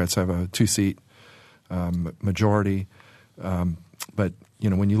Democrats have a 2-seat majority, but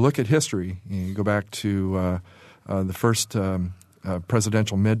when you look at history, you go back to the first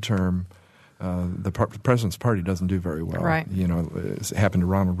presidential midterm. The president's party doesn't do very well. Right. It happened to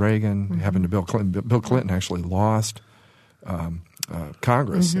Ronald Reagan. It happened to Bill Clinton. Bill Clinton actually lost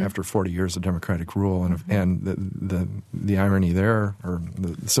Congress after 40 years of Democratic rule, and the irony there, or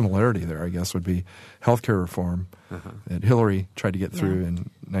the similarity there, I guess, would be health care reform that Hillary tried to get through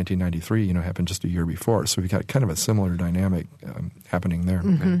in 1993. Happened just a year before. So we've got kind of a similar dynamic happening there.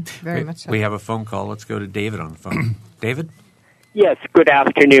 Very much so. We have a phone call. Let's go to David on the phone. David? Yes. Good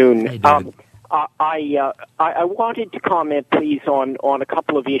afternoon. Hey, David. I wanted to comment, please, on a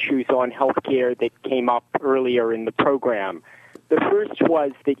couple of issues on healthcare that came up earlier in the program. The first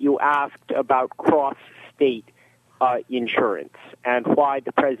was that you asked about cross-state insurance and why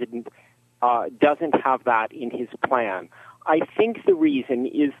the president doesn't have that in his plan. I think the reason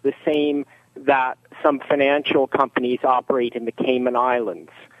is the same that some financial companies operate in the Cayman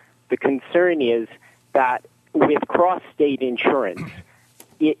Islands. The concern is that with cross-state insurance,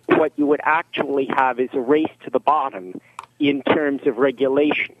 what you would actually have is a race to the bottom in terms of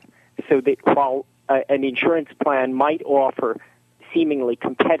regulation, so that while an insurance plan might offer seemingly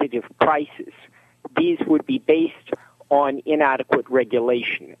competitive prices, these would be based on inadequate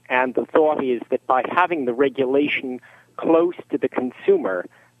regulation. And the thought is that by having the regulation close to the consumer,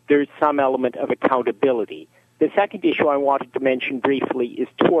 there's some element of accountability. The second issue I wanted to mention briefly is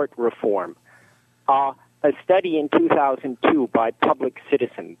tort reform. A study in 2002 by Public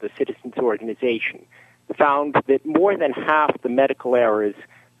Citizen, the citizens organization, found that more than half the medical errors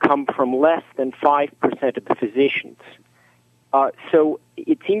come from less than 5% of the physicians. So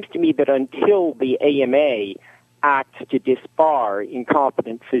it seems to me that until the AMA acts to disbar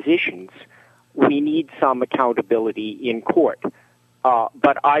incompetent physicians, we need some accountability in court.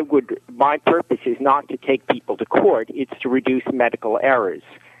 But my purpose is not to take people to court, it's to reduce medical errors.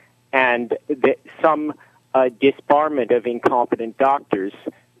 And some disbarment of incompetent doctors,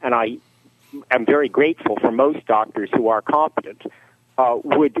 and I am very grateful for most doctors who are competent,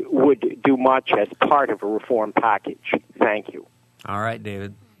 would do much as part of a reform package. Thank you. All right,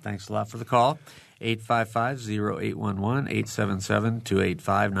 David. Thanks a lot for the call. 855-0811,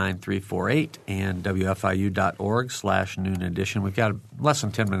 877-285-9348, and WFIU.org/Noon Edition. We've got less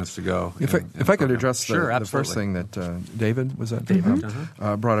than 10 minutes to go. If I could address the first thing that David, was that? David,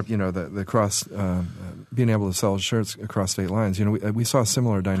 brought up, the cross, being able to sell insurance across state lines. We saw a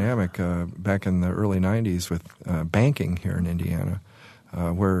similar dynamic back in the early 90s with banking here in Indiana,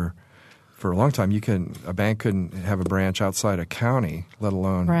 where for a long time a bank couldn't have a branch outside a county, let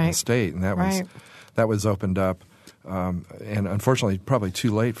alone a state, and that was opened up. And unfortunately, probably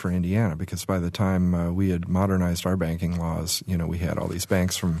too late for Indiana, because by the time we had modernized our banking laws, we had all these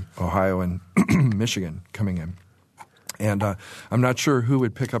banks from Ohio and Michigan coming in. And I'm not sure who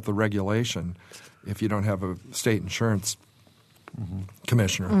would pick up the regulation if you don't have a state insurance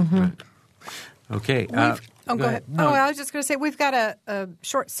commissioner. Right. Okay. Go ahead. No. I was just going to say we've got a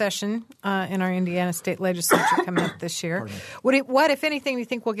short session in our Indiana State Legislature coming up this year. What, if anything, do you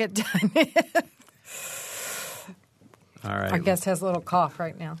think we'll get done? All right. Our guest has a little cough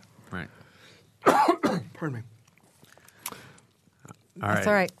right now. Right. Pardon me. All right. That's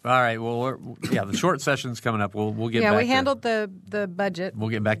all right. All right. Well, the short session's coming up. We'll get back. Yeah, we handled the budget. We'll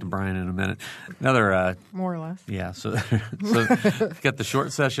get back to Brian in a minute. Another more or less. Yeah. So got the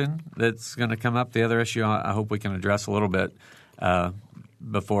short session that's going to come up. The other issue I hope we can address a little bit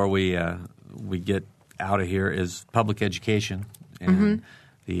before we get out of here is public education and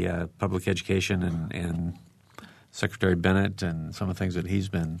the public education and Secretary Bennett and some of the things that he's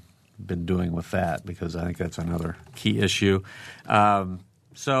been doing with that, because I think that's another key issue.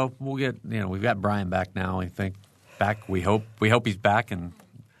 So we'll get we've got Brian back now. We think back. We hope he's back, and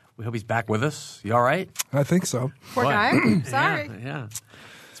we hope he's back with us. You all right? I think so. Poor guy. Sorry. Yeah.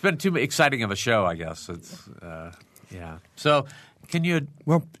 It's been too exciting of a show, I guess. It's So can you?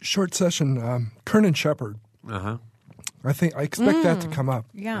 Well, short session. Kernan Shepherd. I expect that to come up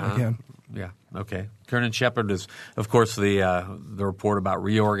again. Yeah. Okay. Kernan Shepherd is, of course, the report about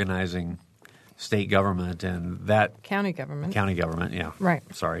reorganizing state government and that county government. County government. Yeah. Right.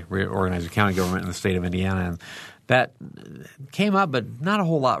 Sorry, reorganizing county government in the state of Indiana, and that came up, but not a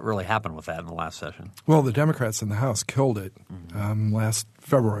whole lot really happened with that in the last session. Well, the Democrats in the House killed it last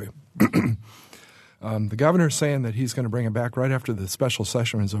February. The governor's saying that he's going to bring it back right after the special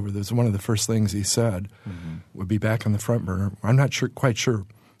session is over. That's one of the first things he said would be back on the front burner. I'm not quite sure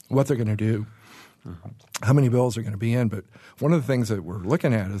what they're going to do, how many bills are going to be in. But one of the things that we're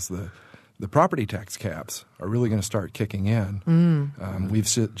looking at is the property tax caps are really going to start kicking in. We've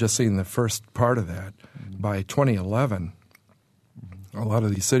just seen the first part of that. By 2011, a lot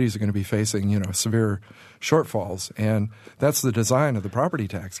of these cities are going to be facing severe shortfalls, and that's the design of the property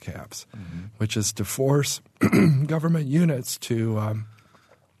tax caps, which is to force government units to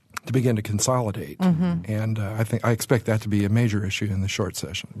begin to consolidate. And I expect that to be a major issue in the short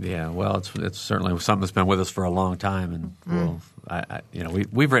session. Yeah, well, it's certainly something that's been with us for a long time, and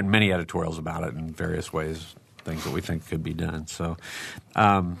we've written many editorials about it in various ways, things that we think could be done. So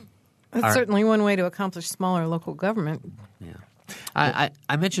that's certainly one way to accomplish smaller local government. Yeah.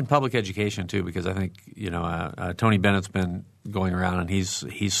 I mentioned public education too because I think Tony Bennett's been going around and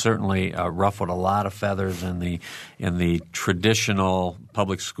he's certainly ruffled a lot of feathers in the traditional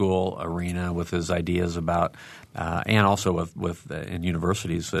public school arena with his ideas about and also with in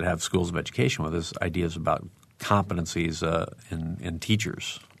universities that have schools of education with his ideas about competencies in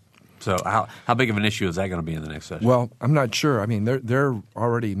teachers. So how big of an issue is that going to be in the next session? Well, I'm not sure. I mean, they're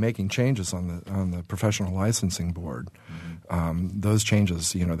already making changes on the professional licensing board. Those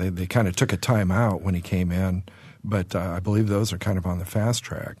changes, they kind of took a time out when he came in, but I believe those are kind of on the fast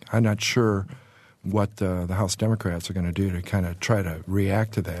track. I'm not sure what the House Democrats are going to do to kind of try to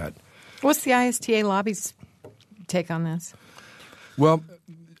react to that. What's the ISTA lobby's take on this? Well,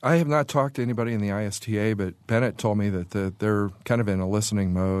 I have not talked to anybody in the ISTA, but Bennett told me that they're kind of in a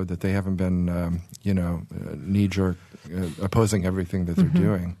listening mode, that they haven't been, knee-jerk opposing everything that they're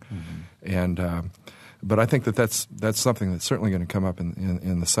doing. And but I think that's something that's certainly going to come up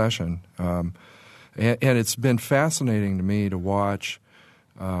in the session. And it's been fascinating to me to watch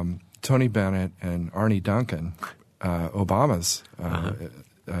Tony Bennett and Arne Duncan, Obama's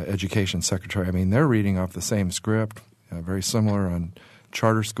education secretary. I mean, they're reading off the same script, very similar on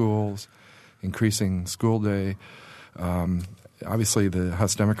charter schools, increasing school day. Obviously, the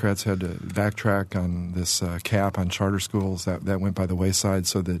House Democrats had to backtrack on this cap on charter schools. That went by the wayside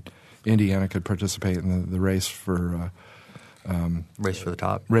so that Indiana could participate in the race for race for the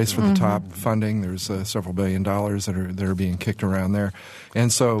top. Race for the top funding. There's several $1 billion that are being kicked around there.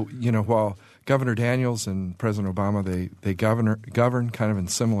 And so, while Governor Daniels and President Obama, they govern kind of in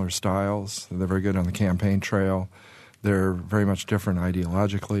similar styles. They're very good on the campaign trail. They're very much different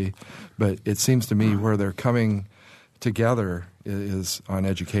ideologically, but it seems to me where they're coming together is on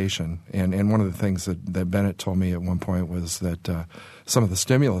education. And one of the things that Bennett told me at one point was that some of the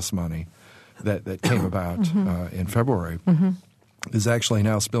stimulus money that came about in February is actually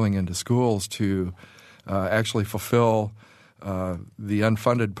now spilling into schools to actually fulfill the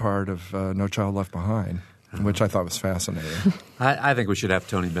unfunded part of No Child Left Behind, which I thought was fascinating. I think we should have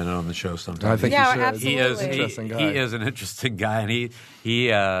Tony Bennett on the show sometime. I think you should. Absolutely. He is an interesting guy, and he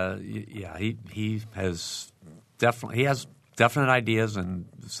has definite ideas, and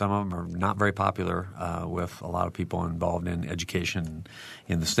some of them are not very popular with a lot of people involved in education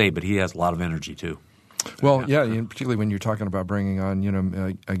in the state. But he has a lot of energy too. Well, yeah, particularly when you're talking about bringing on,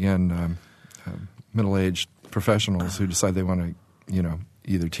 middle-aged professionals who decide they want to,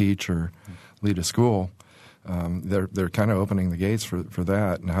 either teach or lead a school. They're kind of opening the gates for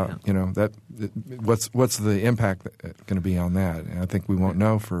that, and how what's the impact going to be on that? And I think we won't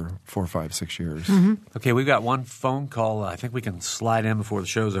know for 4, 5, 6 years. Okay, we've got one phone call. I think we can slide in before the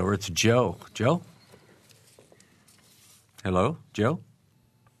show's over. It's Joe. Joe? Hello, Joe?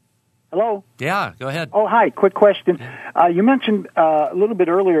 Hello? Yeah, go ahead. Oh, hi. Quick question. You mentioned a little bit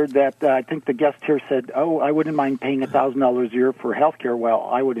earlier that I think the guest here said, I wouldn't mind paying $1,000 a year for health care. Well,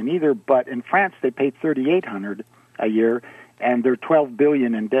 I wouldn't either, but in France they paid $3,800 a year, and they're $12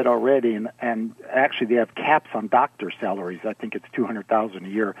 billion in debt already, and actually they have caps on doctor salaries. I think it's $200,000 a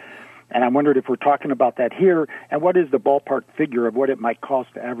year. And I wondered if we're talking about that here, and what is the ballpark figure of what it might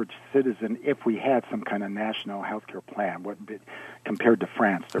cost the average citizen if we had some kind of national health care plan? What compared to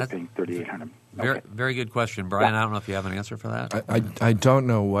France, they're paying $3,800. Very, very good question, Brian. I don't know if you have an answer for that. I don't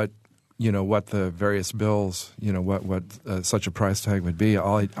know what the various bills, what such a price tag would be.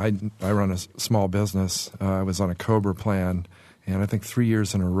 I run a small business. I was on a COBRA plan, and I think 3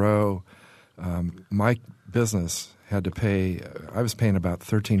 years in a row, my business had to pay. I was paying about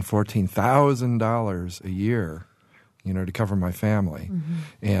 $14,000 a year, to cover my family,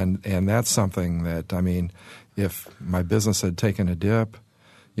 and that's something that if my business had taken a dip,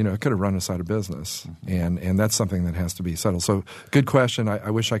 it could have run us out of business, and that's something that has to be settled. So, good question.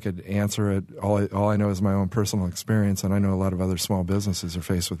 I wish I could answer it. All I know is my own personal experience, and I know a lot of other small businesses are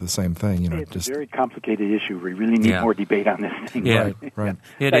faced with the same thing. It's a very complicated issue. We really need more debate on this thing. Yeah, right.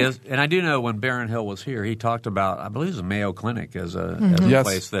 It is, and I do know when Barron Hill was here, he talked about, I believe, it was a Mayo Clinic as a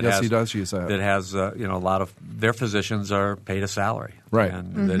place that has, he does use that. That has a lot of their physicians are paid a salary, right?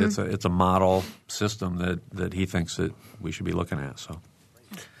 And that it's a model system that he thinks that we should be looking at. So.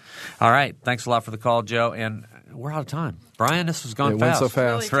 All right. Thanks a lot for the call, Joe. And we're out of time. Brian, this has gone fast. It went so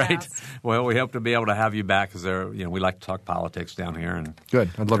fast. Really right? fast. Well, we hope to be able to have you back because we like to talk politics down here. And good.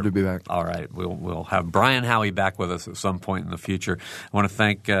 I'd love to be back. All right. We'll have Brian Howie back with us at some point in the future. I want to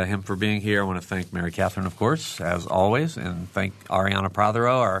thank him for being here. I want to thank Mary Catherine, of course, as always, and thank Ariana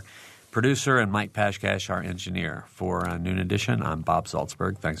Prothero, our producer, and Mike Pashkash, our engineer. For Noon Edition, I'm Bob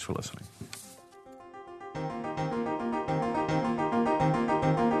Salzberg. Thanks for listening.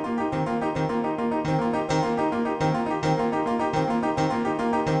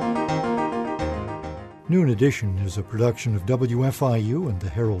 Noon Edition is a production of WFIU and the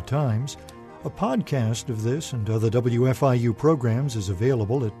Herald Times. A podcast of this and other WFIU programs is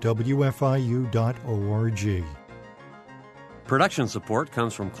available at wfiu.org. Production support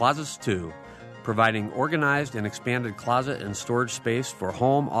comes from Closets 2, providing organized and expanded closet and storage space for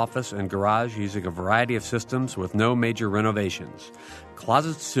home, office, and garage using a variety of systems with no major renovations.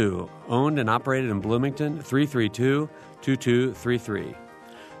 Closets 2, owned and operated in Bloomington, 332-2233.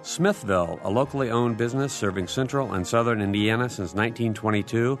 Smithville, a locally owned business serving central and southern Indiana since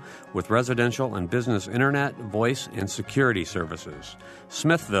 1922 with residential and business internet, voice, and security services.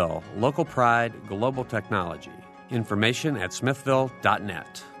 Smithville, local pride, global technology. Information at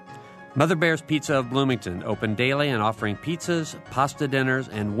smithville.net. Mother Bear's Pizza of Bloomington, open daily and offering pizzas, pasta dinners,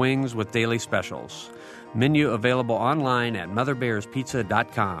 and wings with daily specials. Menu available online at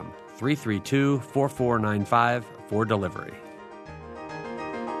motherbearspizza.com, 332-4495 for delivery.